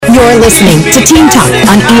You're listening to Team Talk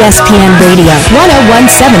on ESPN Radio,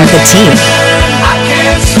 1017 The Team. I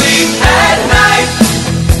can't sleep at night.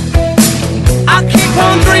 I keep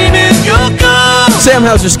on dreaming you're gone. Sam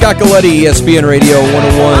Hauser, Scott Galletti, ESPN Radio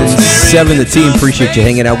 1017 The Team. Appreciate you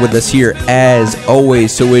hanging out with us here as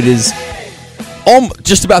always. So it is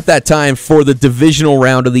just about that time for the divisional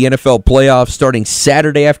round of the NFL playoffs starting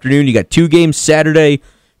Saturday afternoon. You got 2 games Saturday,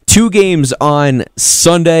 2 games on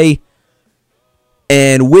Sunday.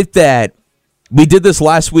 And with that, we did this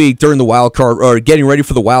last week during the wild card, or getting ready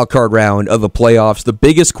for the wild card round of the playoffs. The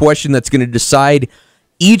biggest question that's going to decide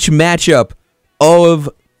each matchup of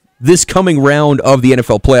this coming round of the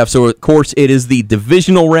NFL playoffs. So, of course, it is the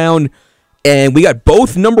divisional round, and we got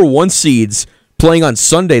both number 1 seeds playing on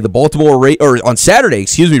Sunday. On Saturday,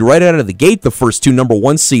 right out of the gate, the first 2 number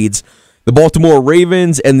 1 seeds, the Baltimore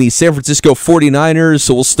Ravens and the San Francisco 49ers.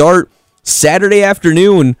 So we'll start Saturday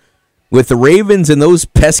afternoon with the Ravens and those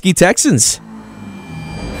pesky Texans.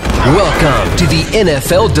 Welcome to the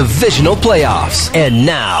NFL Divisional Playoffs. And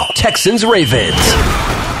now, Texans-Ravens.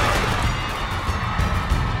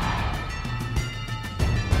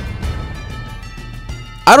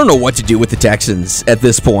 I don't know what to do with the Texans at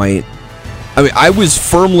this point. I mean, I was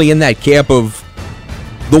firmly in that camp of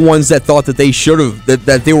the ones that thought that they should have,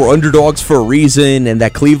 that they were underdogs for a reason, and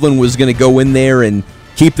that Cleveland was going to go in there and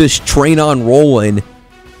keep this train on rolling.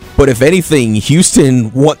 But if anything,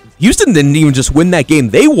 Houston didn't even just win that game.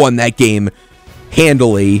 They won that game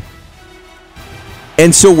handily.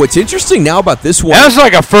 And so what's interesting now about this one... That was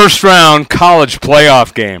like a first-round college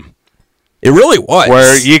playoff game. It really was.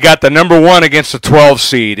 Where you got the number 1 against the 12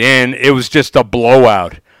 seed, and it was just a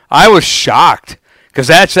blowout. I was shocked, because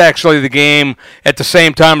that's actually the game at the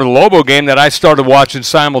same time of the Lobo game that I started watching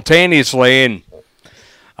simultaneously, and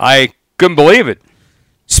I couldn't believe it.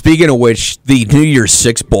 Speaking of which, the New Year's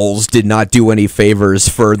Six Bowls did not do any favors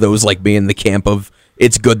for those like me in the camp of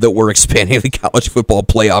it's good that we're expanding the college football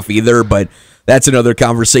playoff either, but that's another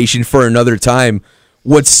conversation for another time.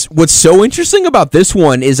 What's so interesting about this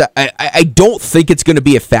one is I don't think it's going to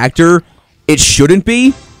be a factor. It shouldn't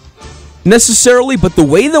be necessarily, but the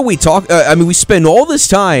way that we talk, we spend all this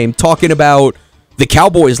time talking about the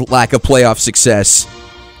Cowboys' lack of playoff success.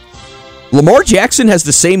 Lamar Jackson has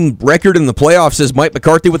the same record in the playoffs as Mike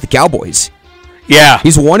McCarthy with the Cowboys. Yeah.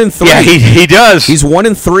 He's 1-3. Yeah, he does. He's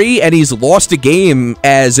 1-3, and he's lost a game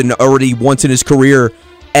already once in his career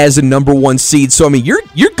as a number 1 seed. So, I mean,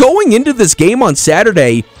 you're going into this game on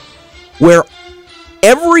Saturday where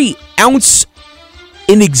every ounce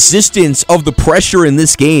in existence of the pressure in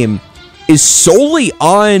this game is solely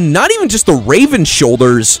on not even just the Ravens'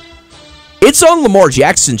 shoulders, it's on Lamar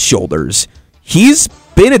Jackson's shoulders. He's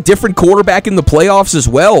been a different quarterback in the playoffs as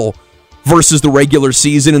well versus the regular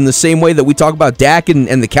season in the same way that we talk about Dak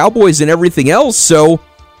and the Cowboys and everything else. So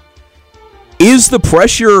is the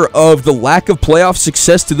pressure of the lack of playoff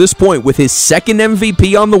success to this point with his second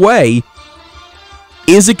MVP on the way,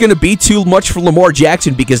 is it going to be too much for Lamar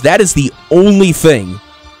Jackson? Because that is the only thing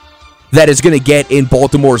that is going to get in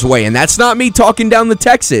Baltimore's way. And that's not me talking down the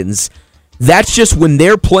Texans. That's just when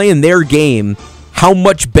they're playing their game, how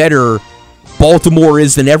much better Baltimore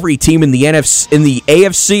is than every team in the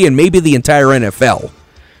AFC, and maybe the entire NFL.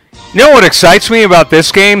 You know what excites me about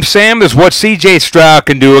this game, Sam, is what C.J. Stroud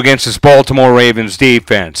can do against this Baltimore Ravens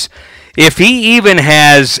defense. If he even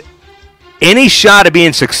has any shot at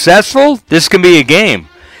being successful, this can be a game.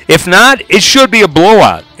 If not, it should be a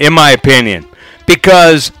blowout, in my opinion,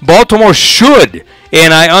 because Baltimore should,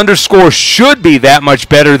 and I underscore should, be that much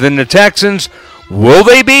better than the Texans. Will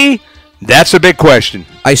they be? That's a big question.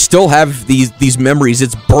 I still have these memories.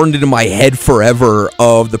 It's burned into my head forever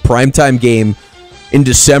of the primetime game in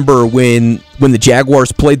December when the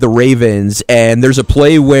Jaguars played the Ravens, and there's a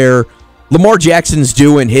play where Lamar Jackson's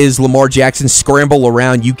doing his Lamar Jackson scramble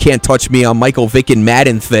around, you can't touch me on Michael Vick and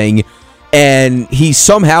Madden thing, and he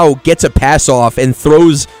somehow gets a pass off and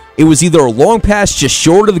throws, it was either a long pass just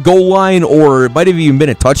short of the goal line, or it might have even been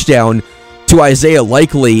a touchdown to Isaiah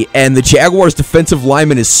Likely, and the Jaguars defensive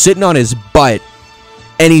lineman is sitting on his butt,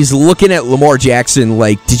 and he's looking at Lamar Jackson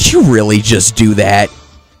like, did you really just do that?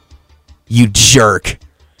 You jerk.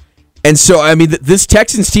 And so, I mean, this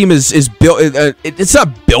Texans team is built, it's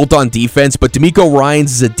not built on defense, but DeMeco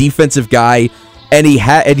Ryans is a defensive guy, and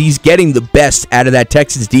he's getting the best out of that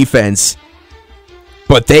Texans defense,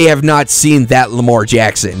 but they have not seen that Lamar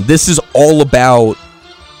Jackson. This is all about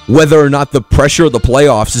whether or not the pressure of the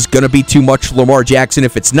playoffs is going to be too much for Lamar Jackson.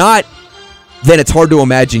 If it's not, then it's hard to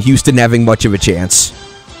imagine Houston having much of a chance.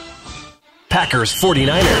 Packers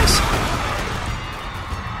 49ers.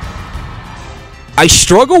 I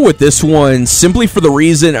struggle with this one simply for the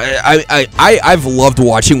reason I've loved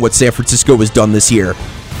watching what San Francisco has done this year.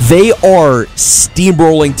 They are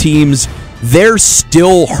steamrolling teams. They're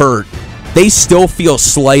still hurt. They still feel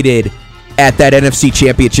slighted at that NFC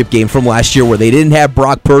Championship game from last year where they didn't have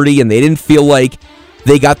Brock Purdy and they didn't feel like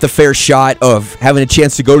they got the fair shot of having a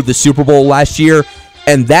chance to go to the Super Bowl last year.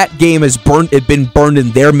 And that game has been burned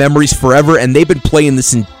in their memories forever, and they've been playing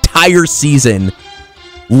this entire season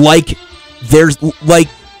like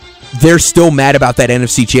they're still mad about that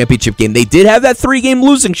NFC Championship game. They did have that 3-game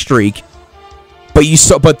losing streak,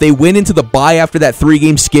 but they went into the bye after that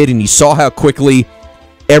 3-game skid, and you saw how quickly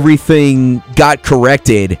everything got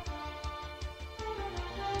corrected.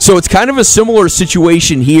 So it's kind of a similar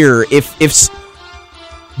situation here. If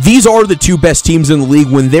these are the two best teams in the league,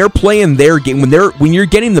 when they're playing their game, when you're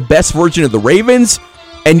getting the best version of the Ravens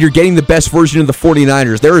and you're getting the best version of the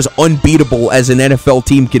 49ers, they're as unbeatable as an NFL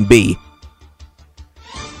team can be.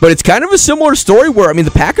 But it's kind of a similar story where, the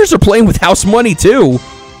Packers are playing with house money too,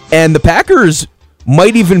 and the Packers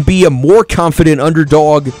might even be a more confident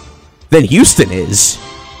underdog than Houston is.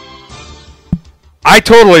 I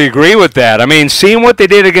totally agree with that. Seeing what they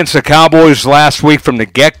did against the Cowboys last week from the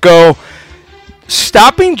get-go,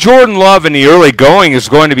 stopping Jordan Love in the early going is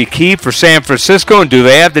going to be key for San Francisco. And do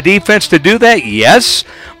they have the defense to do that? Yes.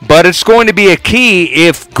 But it's going to be a key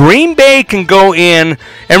if Green Bay can go in.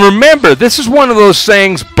 And remember, this is one of those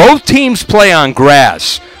things, both teams play on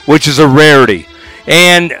grass, which is a rarity.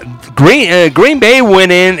 And Green Bay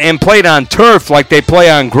went in and played on turf like they play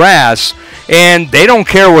on grass. And they don't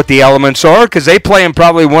care what the elements are because they play in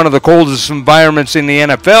probably one of the coldest environments in the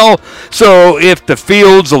NFL. So if the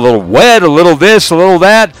field's a little wet, a little this, a little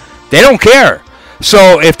that, they don't care.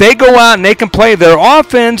 So if they go out and they can play their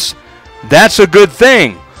offense, that's a good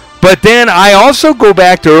thing. But then I also go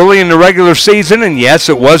back to early in the regular season, and yes,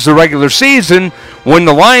 it was the regular season, when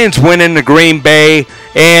the Lions went into Green Bay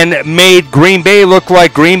and made Green Bay look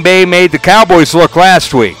like Green Bay made the Cowboys look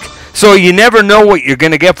last week. So you never know what you're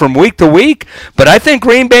going to get from week to week, but I think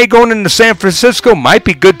Green Bay going into San Francisco might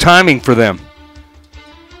be good timing for them.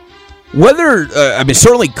 Whether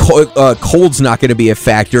certainly cold's not going to be a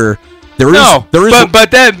factor. There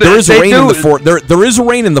is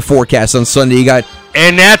rain in the forecast on Sunday.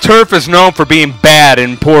 And that turf is known for being bad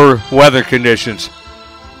in poor weather conditions.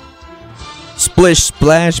 Splish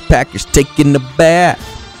splash, Packers taking the bath.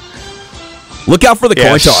 Look out for the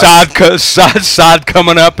coin toss. Sod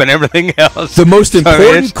coming up and everything else. The most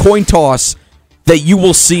important coin toss that you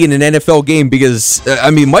will see in an NFL game because,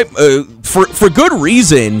 for good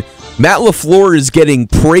reason, Matt LaFleur is getting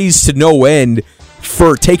praised to no end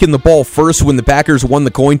for taking the ball first when the Packers won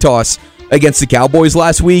the coin toss against the Cowboys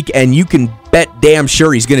last week, and you can bet damn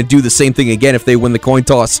sure he's going to do the same thing again if they win the coin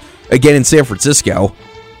toss again in San Francisco.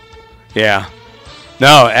 Yeah.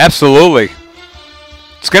 No, absolutely.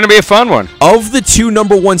 It's going to be a fun one. Of the two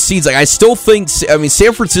number one seeds, I still think,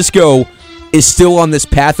 San Francisco is still on this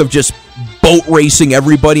path of just boat racing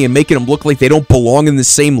everybody and making them look like they don't belong in the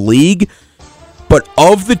same league. But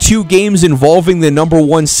of the two games involving the number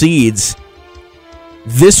one seeds,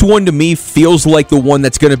 this one to me feels like the one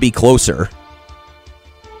that's going to be closer.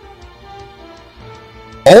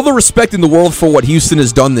 All the respect in the world for what Houston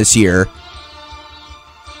has done this year.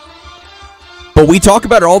 But we talk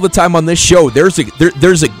about it all the time on this show. There's a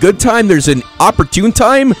good time, there's an opportune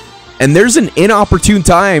time, and there's an inopportune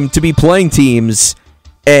time to be playing teams.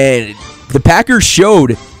 And the Packers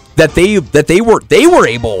showed that they were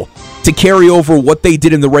able to carry over what they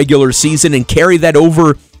did in the regular season and carry that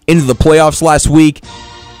over into the playoffs last week,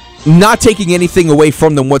 not taking anything away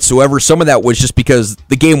from them whatsoever. Some of that was just because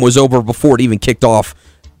the game was over before it even kicked off.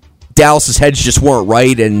 Dallas's heads just weren't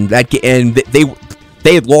right, and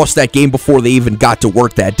they had lost that game before they even got to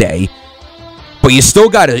work that day. But you still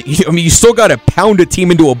got to pound a team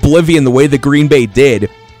into oblivion the way that Green Bay did.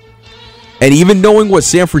 And even knowing what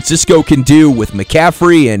San Francisco can do with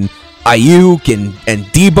McCaffrey and Ayuk and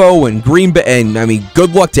Debo and Green Bay, and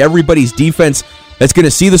good luck to everybody's defense that's going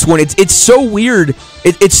to see this one. It's so weird.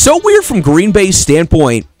 It's so weird from Green Bay's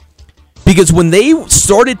standpoint, because when they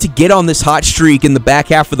started to get on this hot streak in the back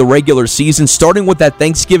half of the regular season, starting with that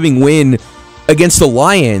Thanksgiving win against the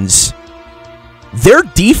Lions, their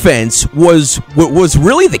defense was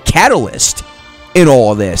really the catalyst in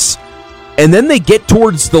all of this. And then they get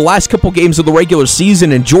towards the last couple games of the regular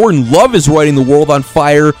season, and Jordan Love is lighting the world on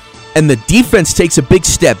fire, and the defense takes a big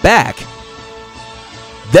step back.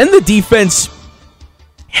 Then the defense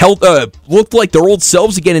looked like their old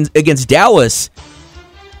selves again against Dallas.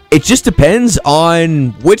 It just depends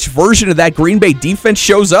on which version of that Green Bay defense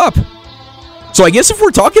shows up. So I guess if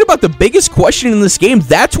we're talking about the biggest question in this game,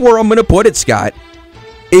 that's where I'm going to put it, Scott.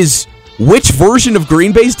 is which version of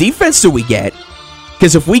Green Bay's defense do we get?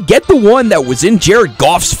 Because if we get the one that was in Jared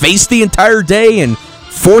Goff's face the entire day and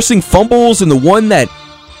forcing fumbles, and the one that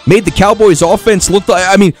made the Cowboys offense look like,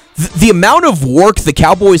 I mean, the amount of work the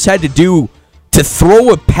Cowboys had to do to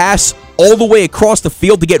throw a pass all the way across the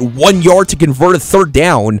field to get 1 yard to convert a third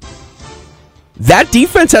down, that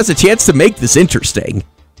defense has a chance to make this interesting.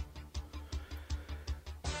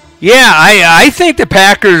 Yeah, I think the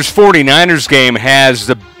Packers-49ers game has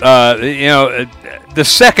the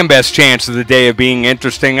second best chance of the day of being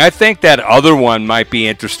interesting. I think that other one might be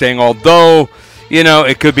interesting, although,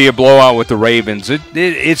 it could be a blowout with the Ravens.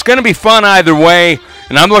 It's going to be fun either way,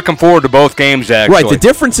 and I'm looking forward to both games, actually. Right, the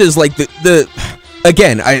difference is, like,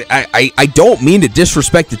 again, I don't mean to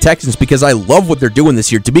disrespect the Texans because I love what they're doing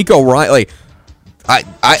this year. DeMeco Ryan, like,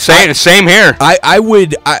 Same here. I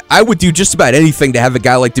would do just about anything to have a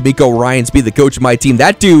guy like DeMeco Ryans be the coach of my team.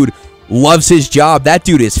 That dude loves his job. That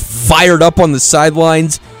dude is fired up on the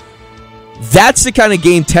sidelines. That's the kind of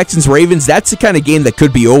game, Texans-Ravens, that's the kind of game that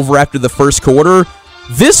could be over after the first quarter.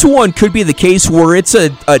 This one could be the case where it's a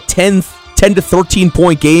 10 to 13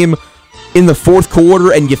 point game in the fourth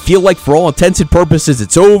quarter, and you feel like for all intents and purposes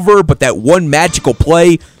it's over, but that one magical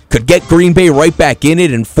play could get Green Bay right back in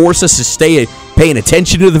it and force us to stay paying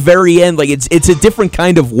attention to the very end. Like, it's a different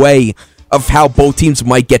kind of way of how both teams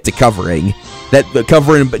might get to covering 9 to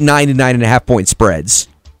 9.5 point spreads.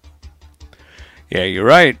 Yeah, you're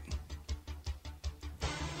right.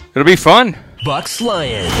 It'll be fun. Bucks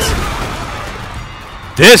Lions.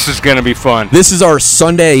 This is going to be fun. This is our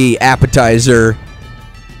Sunday appetizer.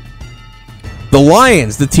 The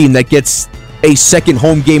Lions, the team that gets a second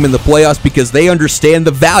home game in the playoffs because they understand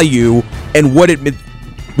the value and what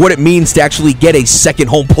it means to actually get a second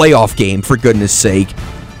home playoff game, for goodness sake.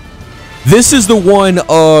 This is the one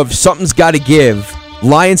of something's got to give.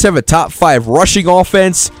 Lions have a top 5 rushing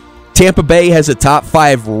offense. Tampa Bay has a top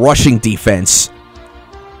 5 rushing defense.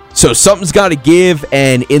 So something's got to give,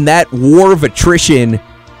 and in that war of attrition,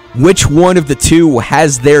 which one of the two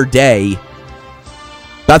has their day?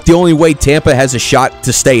 About the only way Tampa has a shot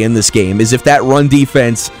to stay in this game is if that run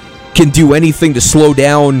defense can do anything to slow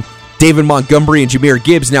down David Montgomery and Jahmyr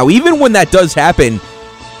Gibbs. Now, even when that does happen,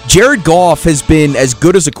 Jared Goff has been as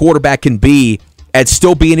good as a quarterback can be at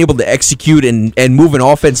still being able to execute and move an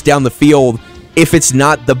offense down the field if it's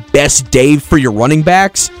not the best day for your running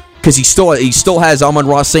backs, because he still has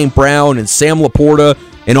Amon-Ra St. Brown and Sam Laporta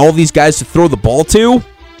and all these guys to throw the ball to.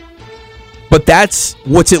 But that's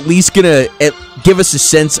what's at least going to give us a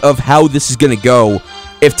sense of how this is going to go.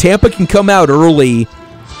 If Tampa can come out early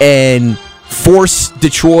and force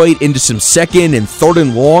Detroit into some second and third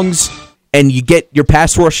and longs, and you get your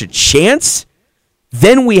pass rush a chance,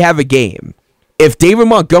 then we have a game. If David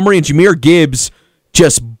Montgomery and Jahmyr Gibbs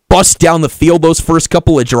just bust down the field those first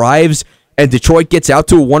couple of drives and Detroit gets out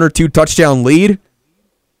to a 1 or 2 touchdown lead,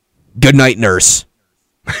 good night, nurse.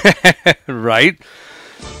 Right?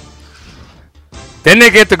 Then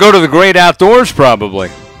they get to go to the great outdoors, probably.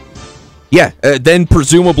 Yeah, then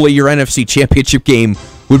presumably your NFC Championship game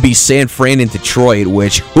would be San Fran and Detroit,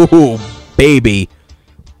 which, ooh, baby,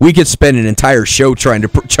 we could spend an entire show trying to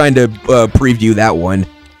preview that one.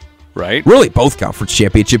 Right. Really, both conference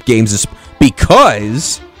championship games is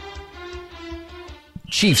because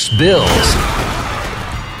Chiefs-Bills.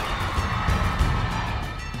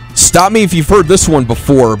 Stop me if you've heard this one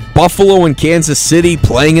before. Buffalo and Kansas City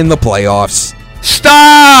playing in the playoffs.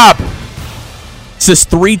 Stop! It's this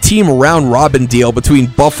 3-team round-robin deal between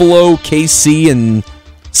Buffalo, KC, and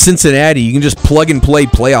Cincinnati. You can just plug and play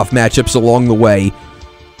playoff matchups along the way.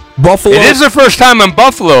 Buffalo. It is the first time in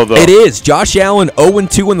Buffalo, though. It is. Josh Allen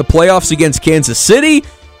 0-2 in the playoffs against Kansas City,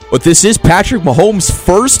 but this is Patrick Mahomes'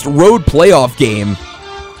 first road playoff game.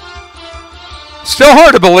 Still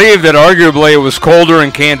hard to believe that arguably it was colder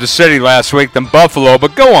in Kansas City last week than Buffalo,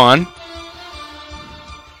 but go on.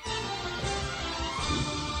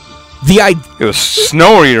 It was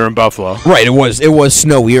snowier in Buffalo. Right, it was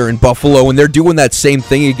snowier in Buffalo, and they're doing that same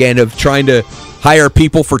thing again of trying to hire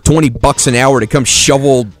people for $20 an hour to come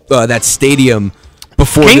shovel that stadium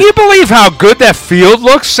before. Can you believe how good that field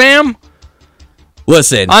looks, Sam?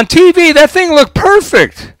 Listen, on TV, that thing looked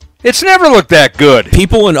perfect. It's never looked that good.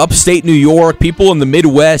 People in upstate New York, people in the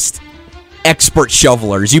Midwest, expert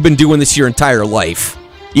shovelers. You've been doing this your entire life.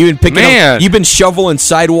 You've been shoveling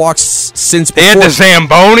sidewalks since before. And the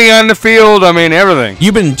Zamboni on the field. I mean, everything.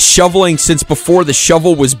 You've been shoveling since before the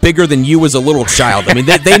shovel was bigger than you as a little child. I mean,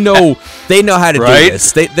 they know how to do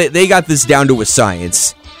this. They got this down to a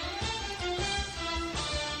science.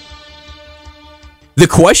 The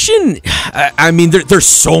question, I mean, there's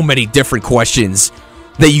so many different questions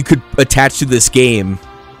that you could attach to this game.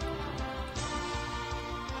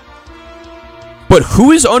 But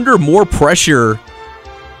who is under more pressure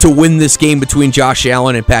to win this game between Josh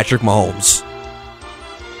Allen and Patrick Mahomes?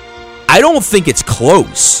 I don't think it's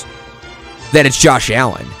close that it's Josh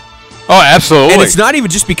Allen. Oh, absolutely. And it's not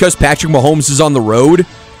even just because Patrick Mahomes is on the road.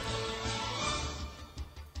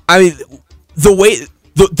 I mean, the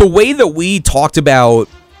way that we talked about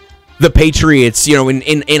the Patriots,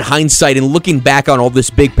 in hindsight and looking back on all this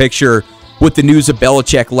big picture with the news of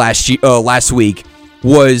Belichick last week,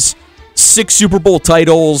 was 6 Super Bowl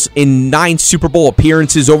titles in 9 Super Bowl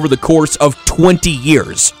appearances over the course of 20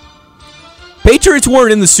 years. Patriots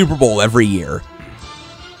weren't in the Super Bowl every year.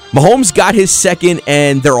 Mahomes got his second,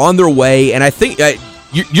 and they're on their way. And I think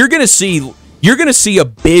you're going to see a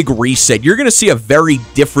big reset. You're going to see a very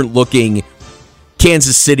different looking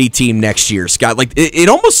Kansas City team next year, Scott. Like it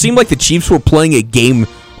almost seemed like the Chiefs were playing a game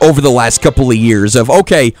over the last couple of years of,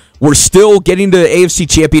 okay, we're still getting to AFC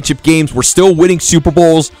Championship games. We're still winning Super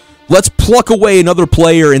Bowls. Let's pluck away another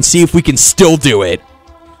player and see if we can still do it.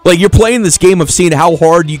 Like, you're playing this game of seeing how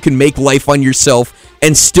hard you can make life on yourself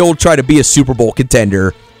and still try to be a Super Bowl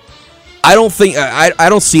contender. I don't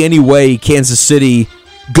see any way Kansas City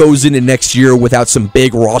goes into next year without some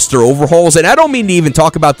big roster overhauls. And I don't mean to even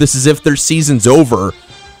talk about this as if their season's over,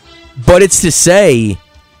 but it's to say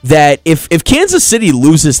that if Kansas City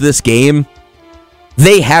loses this game,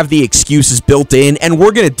 they have the excuses built in, and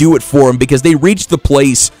we're going to do it for them because they reached the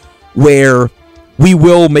place where we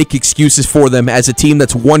will make excuses for them as a team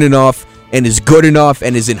that's won enough and is good enough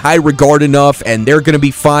and is in high regard enough, and they're going to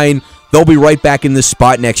be fine. They'll be right back in this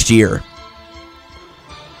spot next year.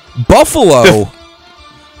 Buffalo,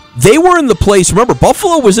 they were in the place. Remember,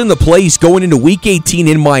 Buffalo was in the place going into Week 18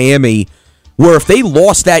 in Miami, where if they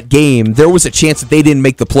lost that game, there was a chance that they didn't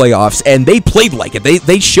make the playoffs, and they played like it.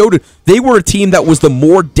 They showed it. They were a team that was the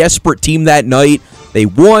more desperate team that night. They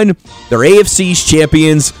won. They're AFC's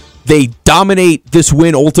champions. They dominate this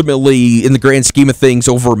win ultimately in the grand scheme of things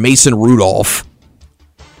over Mason Rudolph.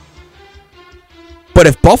 But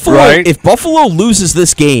if Buffalo loses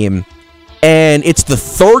this game, and it's the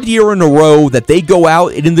 3rd year in a row that they go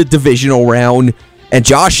out in the divisional round, and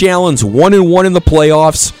Josh Allen's 1-1 in the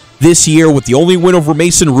playoffs this year with the only win over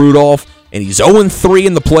Mason Rudolph, and he's 0-3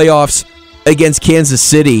 in the playoffs against Kansas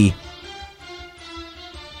City.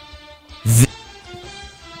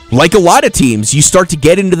 Like a lot of teams, you start to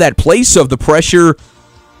get into that place of the pressure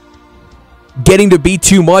getting to be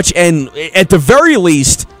too much, and at the very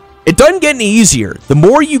least, it doesn't get any easier. The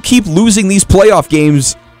more you keep losing these playoff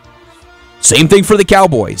games, same thing for the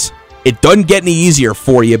Cowboys. It doesn't get any easier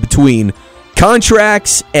for you between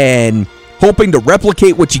contracts and hoping to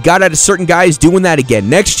replicate what you got out of certain guys, doing that again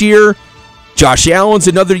next year. Josh Allen's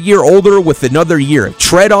another year older with another year of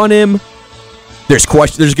tread on him. There's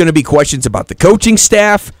going to be questions about the coaching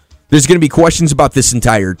staff. There's going to be questions about this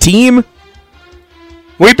entire team.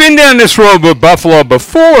 We've been down this road with Buffalo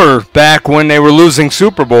before, back when they were losing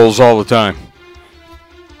Super Bowls all the time.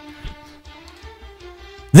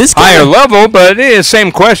 This higher level, but it is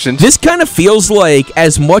same questions. This kind of feels like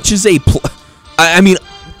as much as literally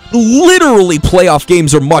playoff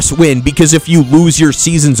games are must win, because if you lose, your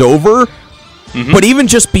season's over. Mm-hmm. But even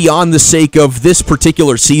just beyond the sake of this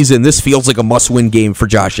particular season, this feels like a must-win game for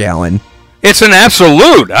Josh Allen. It's an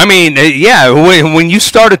absolute. I mean, yeah, when you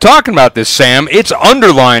started talking about this, Sam, it's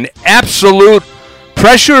underlined. Absolute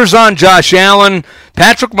pressure's on Josh Allen.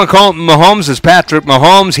 Patrick Mahomes is Patrick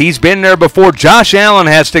Mahomes. He's been there before. Josh Allen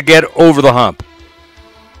has to get over the hump.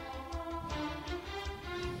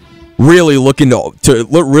 Really looking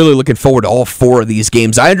forward to all 4 of these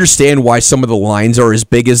games. I understand why some of the lines are as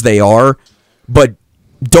big as they are, but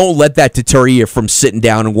don't let that deter you from sitting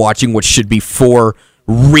down and watching what should be 4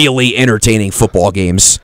 really entertaining football games.